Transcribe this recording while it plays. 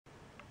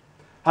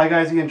Hi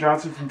guys, Ian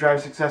Johnson from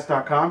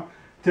DriveSuccess.com.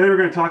 Today we're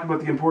going to talk about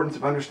the importance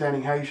of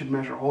understanding how you should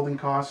measure holding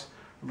costs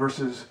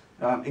versus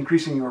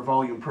increasing your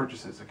volume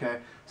purchases, okay?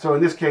 So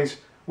in this case,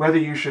 whether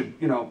you should,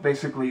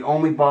 basically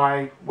only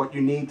buy what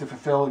you need to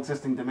fulfill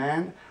existing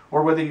demand,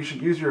 or whether you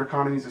should use your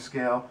economies of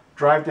scale,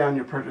 drive down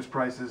your purchase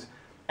prices,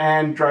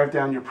 and drive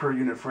down your per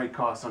unit freight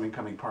costs on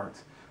incoming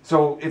parts.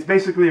 So it's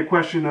basically a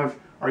question of,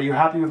 are you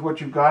happy with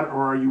what you've got,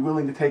 or are you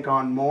willing to take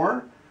on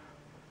more,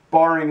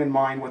 barring in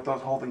mind what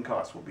those holding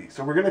costs will be.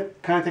 So we're going to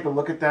kind of take a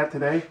look at that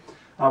today.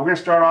 We're going to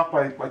start off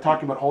by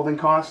talking about holding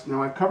costs.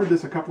 Now, I've covered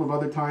this a couple of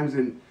other times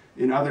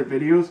in other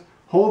videos.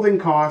 Holding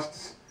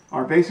costs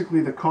are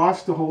basically the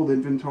cost to hold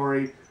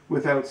inventory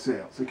without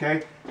sales,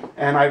 okay?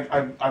 And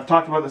I've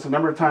talked about this a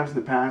number of times in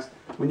the past.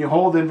 When you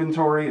hold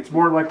inventory, it's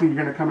more likely you're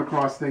going to come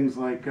across things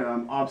like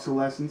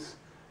obsolescence,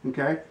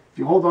 okay? If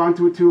you hold on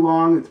to it too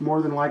long, it's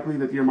more than likely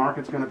that your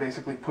market's going to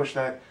basically push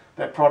that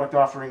product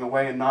offering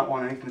away and not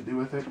want anything to do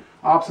with it.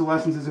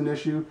 Obsolescence is an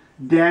issue.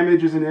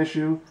 Damage is an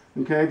issue.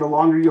 Okay, the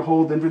longer you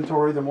hold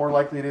inventory, the more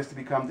likely it is to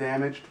become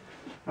damaged.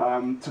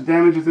 So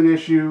damage is an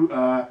issue.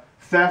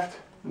 Theft,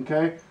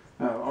 okay,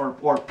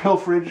 or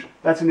pilferage,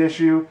 that's an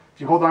issue.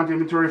 If you hold on to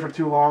inventory for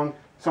too long,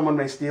 someone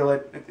may steal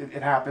it.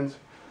 It happens.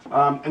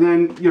 And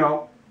then,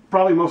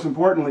 probably most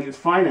importantly is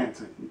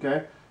financing.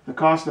 Okay, the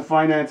cost to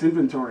finance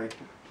inventory.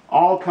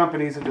 All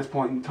companies at this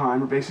point in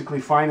time are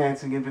basically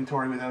financing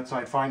inventory with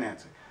outside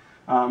financing.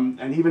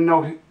 And even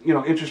though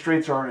interest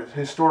rates are at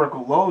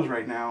historical lows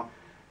right now,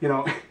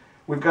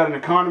 we've got an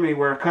economy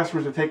where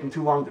customers are taking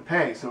too long to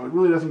pay. So it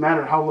really doesn't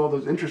matter how low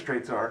those interest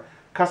rates are.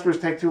 Customers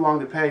take too long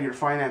to pay, your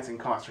financing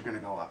costs are going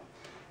to go up.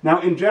 Now,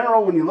 in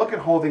general, when you look at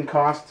holding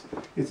costs,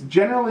 it's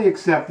generally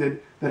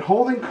accepted that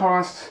holding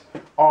costs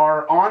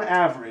are, on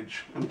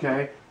average,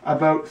 okay,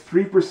 about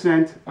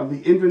 3% of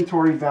the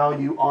inventory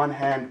value on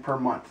hand per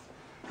month.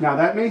 Now,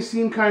 that may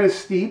seem kind of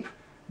steep,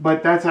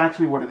 but that's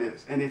actually what it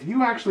is. And if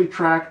you actually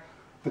track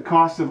the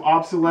cost of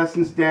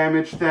obsolescence,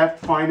 damage,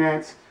 theft,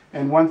 finance,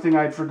 and one thing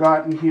I'd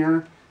forgotten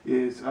here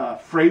is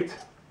freight,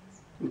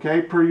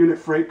 okay, per unit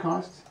freight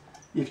costs.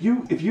 If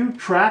you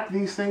track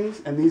these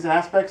things and these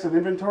aspects of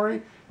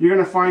inventory, you're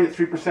going to find that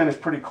 3% is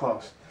pretty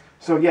close.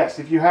 So yes,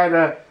 if you had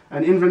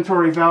an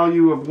inventory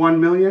value of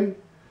 1 million,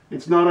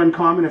 it's not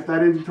uncommon if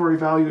that inventory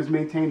value is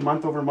maintained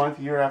month over month,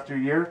 year after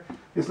year.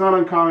 It's not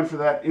uncommon for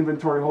that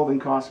inventory holding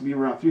cost to be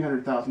around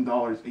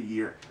 $300,000 a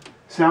year.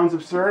 Sounds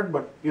absurd,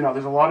 but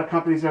there's a lot of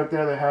companies out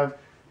there that have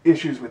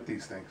issues with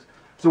these things.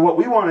 So what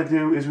we want to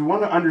do is we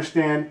want to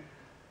understand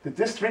that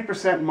this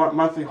 3%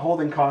 monthly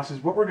holding cost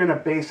is what we're going to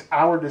base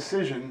our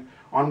decision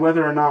on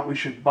whether or not we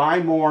should buy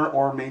more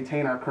or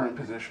maintain our current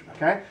position,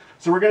 okay?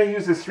 So we're going to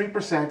use this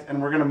 3%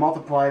 and we're going to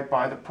multiply it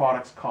by the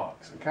product's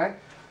COGS, okay?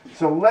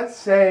 So let's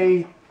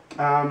say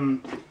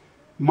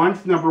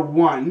month number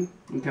 1,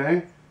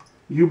 okay?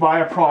 You buy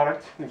a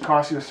product, it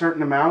costs you a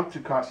certain amount,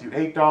 it costs you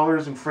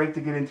 $8 in freight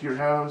to get into your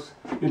house,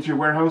 into your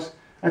warehouse.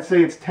 Let's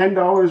say it's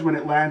 $10 when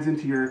it lands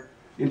into your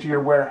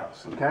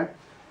warehouse, okay?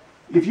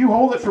 If you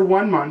hold it for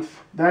 1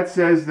 month, that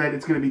says that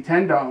it's going to be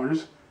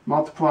 $10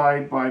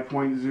 multiplied by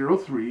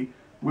 0.03,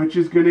 which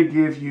is going to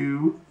give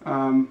you,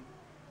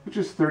 which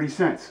is 30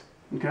 cents,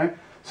 okay?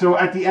 So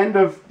at the end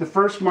of the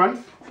first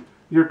month,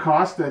 your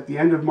cost at the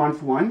end of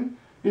month 1,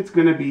 it's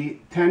going to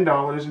be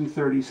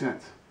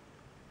 $10.30,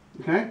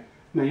 okay?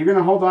 Now you're going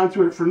to hold on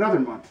to it for another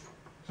month.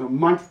 So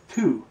month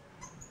 2,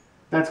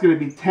 that's going to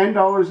be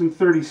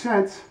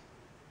 $10.30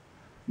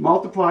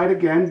 multiplied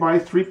again by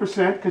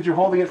 3% because you're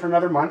holding it for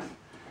another month.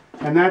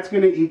 And that's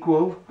going to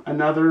equal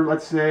another,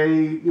 let's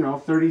say,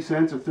 30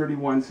 cents or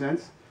 31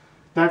 cents.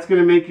 That's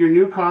going to make your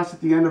new cost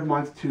at the end of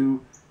month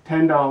 2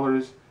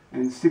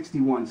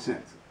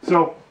 $10.61.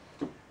 So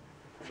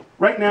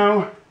right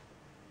now,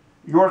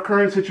 your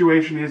current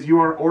situation is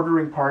you are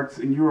ordering parts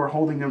and you are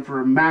holding them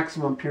for a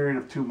maximum period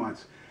of 2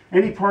 months.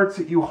 Any parts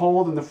that you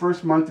hold in the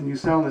first month and you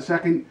sell in the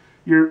second,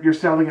 you're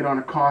selling it on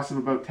a cost of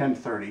about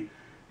 $10.30.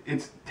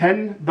 It's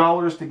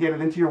 $10 to get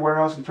it into your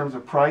warehouse in terms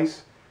of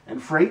price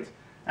and freight,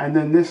 and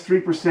then this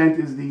 3%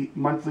 is the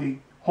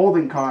monthly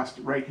holding cost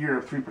right here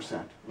of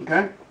 3%,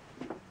 okay?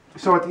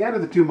 So at the end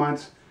of the 2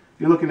 months,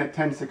 you're looking at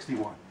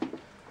 $10.61.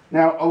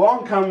 Now,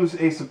 along comes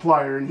a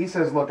supplier and he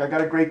says, look, I got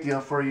a great deal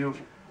for you.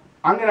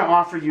 I'm going to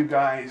offer you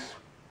guys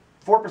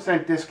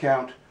 4%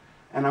 discount,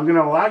 and I'm going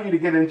to allow you to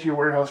get into your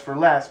warehouse for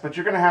less, but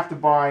you're going to have to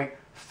buy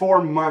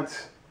 4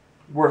 months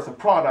worth of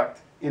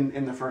product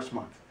in the first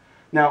month.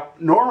 Now,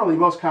 normally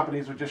most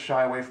companies would just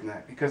shy away from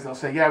that because they'll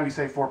say, yeah, we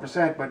say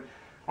 4%, but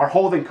our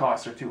holding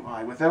costs are too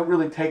high without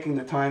really taking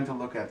the time to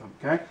look at them,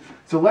 okay?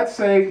 So let's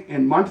say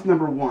in month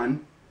number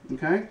 1,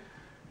 okay,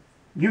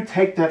 you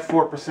take that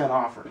 4%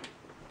 offer.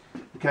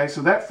 Okay,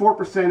 so that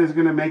 4% is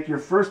going to make your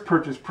first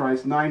purchase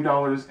price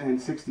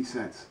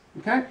 $9.60,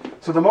 okay?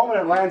 So the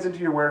moment it lands into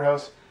your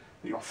warehouse,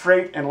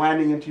 freight and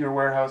landing into your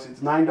warehouse,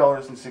 it's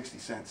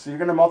 $9.60. So you're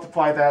going to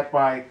multiply that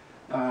by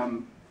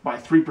 3%,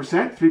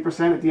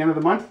 3% at the end of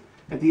the month.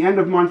 At the end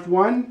of month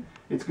 1,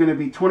 it's going to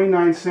be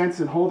 29 cents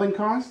in holding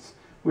costs,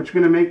 which is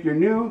going to make your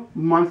new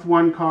month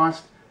 1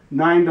 cost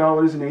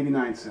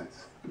 $9.89.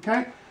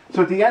 Okay?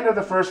 So at the end of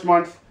the first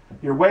month,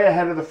 you're way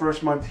ahead of the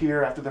first month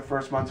here after the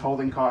first month's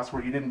holding costs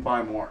where you didn't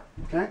buy more.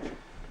 Okay?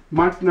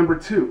 Month number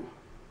 2.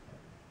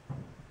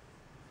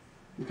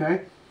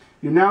 Okay?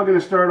 You're now going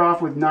to start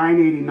off with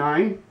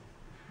 $9.89.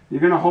 You're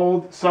going to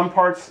hold some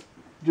parts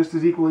just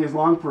as equally as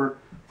long for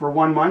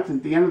 1 month.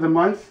 At the end of the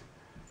month,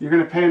 you're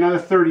going to pay another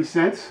 30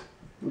 cents.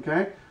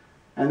 Okay?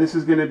 And this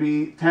is going to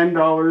be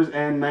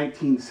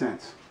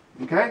 $10.19.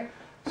 Okay?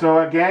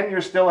 So again,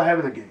 you're still ahead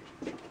of the game.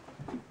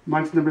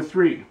 Month number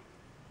 3.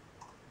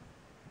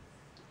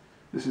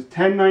 This is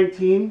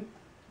 1019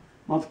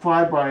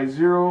 multiplied by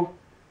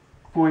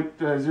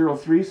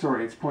 0.03.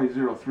 Sorry, it's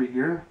 0.03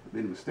 here. I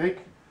made a mistake.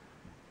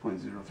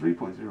 0.03,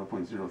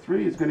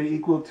 0.03 is going to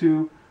equal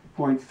to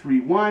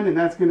 0.31, and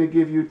that's going to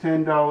give you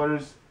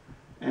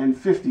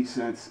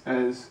 $10.50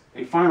 as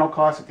a final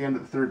cost at the end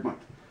of the third month.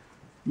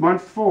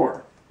 Month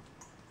 4.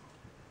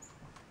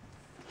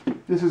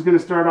 This is going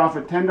to start off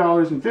at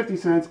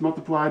 $10.50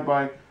 multiplied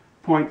by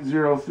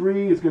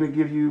 0.03 is going to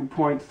give you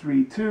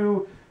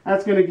 0.32.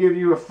 That's going to give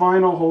you a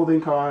final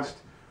holding cost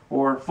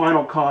or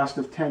final cost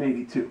of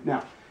 $10.82.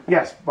 Now,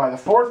 yes, by the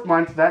 4th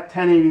month, that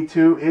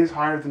 $10.82 is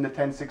higher than the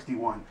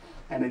 $10.61.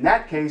 And in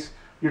that case,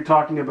 you're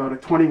talking about a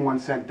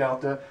 21-cent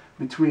delta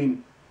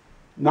between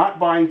not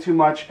buying too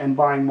much and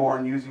buying more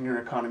and using your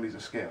economies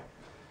of scale.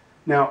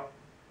 Now,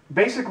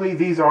 basically,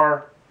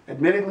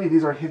 admittedly,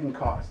 these are hidden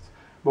costs.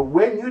 But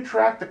when you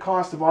track the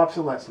cost of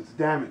obsolescence,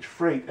 damage,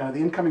 freight, the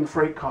incoming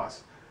freight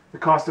costs, the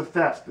cost of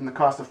theft, and the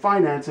cost of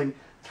financing,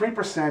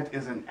 3%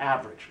 is an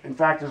average. In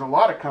fact, there's a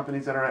lot of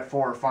companies that are at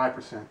 4 or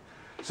 5%.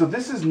 So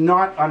this is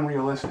not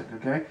unrealistic,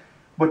 okay?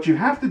 What you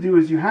have to do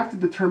is you have to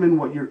determine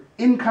what your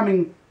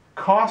incoming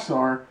costs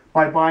are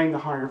by buying the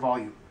higher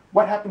volume.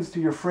 What happens to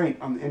your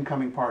freight on the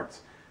incoming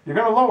parts? You're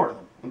going to lower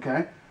them,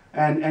 okay?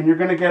 And you're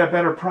going to get a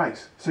better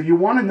price. So you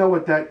want to know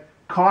what that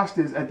cost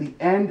is at the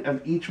end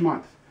of each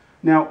month.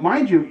 Now,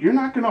 mind you, you're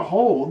not going to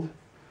hold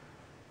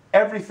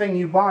everything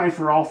you buy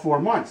for all 4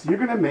 months. You're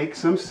going to make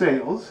some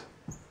sales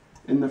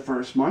in the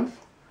first month.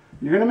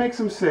 You're going to make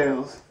some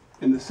sales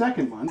in the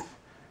second month.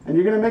 And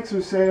you're going to make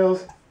some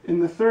sales in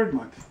the third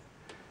month.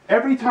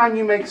 Every time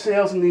you make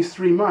sales in these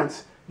 3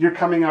 months, you're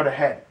coming out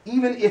ahead,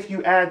 even if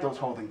you add those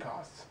holding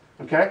costs.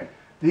 Okay?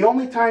 The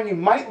only time you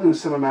might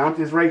lose some amount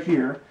is right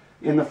here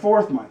in the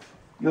 4th month.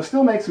 You'll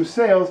still make some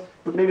sales,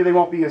 but maybe they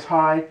won't be as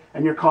high,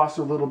 and your costs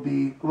will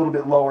be a little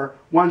bit lower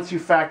once you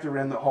factor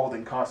in the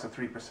holding cost of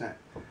 3%.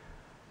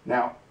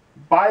 Now,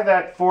 by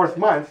that 4th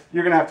month,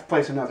 you're going to have to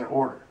place another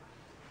order.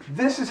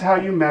 This is how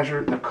you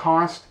measure the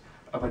cost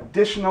of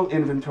additional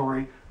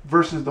inventory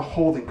versus the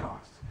holding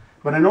costs.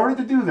 But in order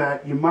to do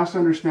that, you must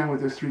understand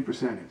what this 3%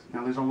 is.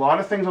 Now, there's a lot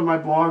of things on my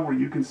blog where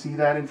you can see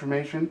that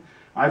information.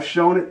 I've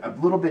shown it a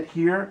little bit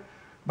here,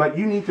 but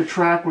you need to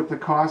track what the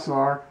costs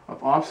are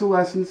of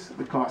obsolescence,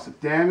 the cost of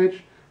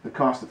damage, the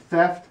cost of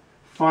theft,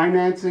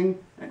 financing,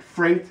 and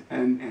freight,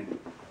 and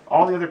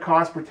all the other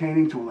costs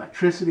pertaining to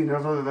electricity and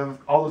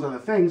all those other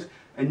things.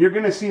 And you're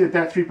going to see that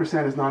that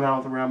 3% is not out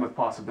of the realm of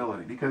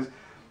possibility, because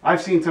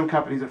I've seen some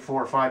companies at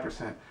 4 or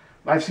 5%.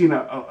 I've seen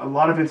a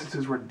lot of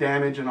instances where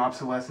damage and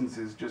obsolescence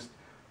is just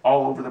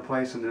all over the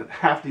place, and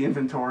half the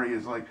inventory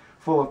is like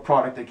full of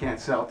product they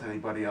can't sell to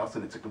anybody else,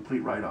 and it's a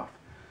complete write-off.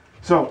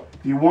 So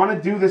if you want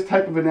to do this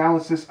type of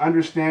analysis,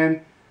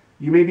 understand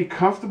you may be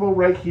comfortable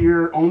right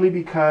here only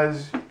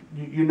because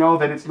you know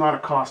that it's not a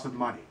cost of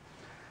money.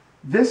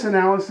 This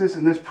analysis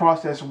and this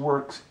process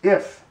works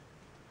if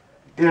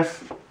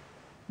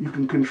you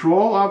can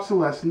control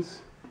obsolescence,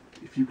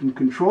 if you can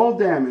control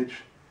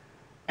damage,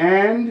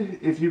 and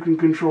if you can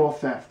control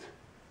theft.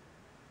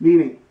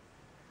 Meaning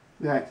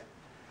that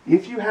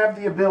if you have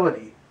the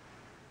ability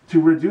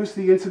to reduce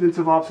the incidence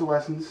of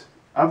obsolescence,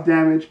 of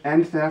damage,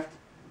 and theft,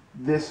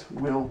 this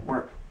will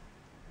work.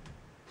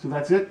 So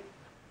that's it.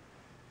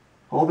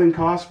 Holding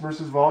costs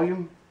versus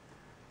volume.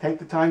 Take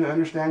the time to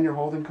understand your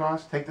holding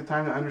costs. Take the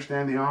time to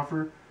understand the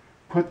offer.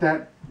 Put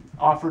that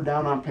offer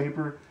down on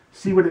paper.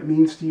 See what it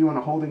means to you on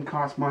a holding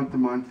cost month to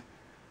month.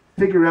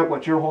 Figure out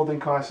what your holding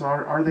costs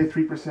are. Are they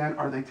 3%?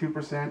 Are they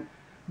 2%?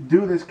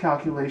 Do this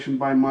calculation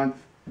by month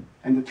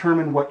and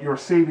determine what your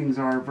savings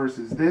are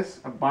versus this,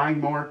 of buying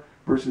more,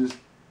 versus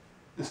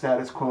the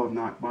status quo of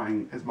not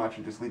buying as much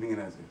and just leaving it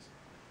as is.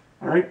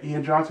 All right,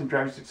 Ian Johnson,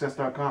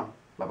 DriverSuccess.com.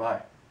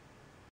 Bye-bye.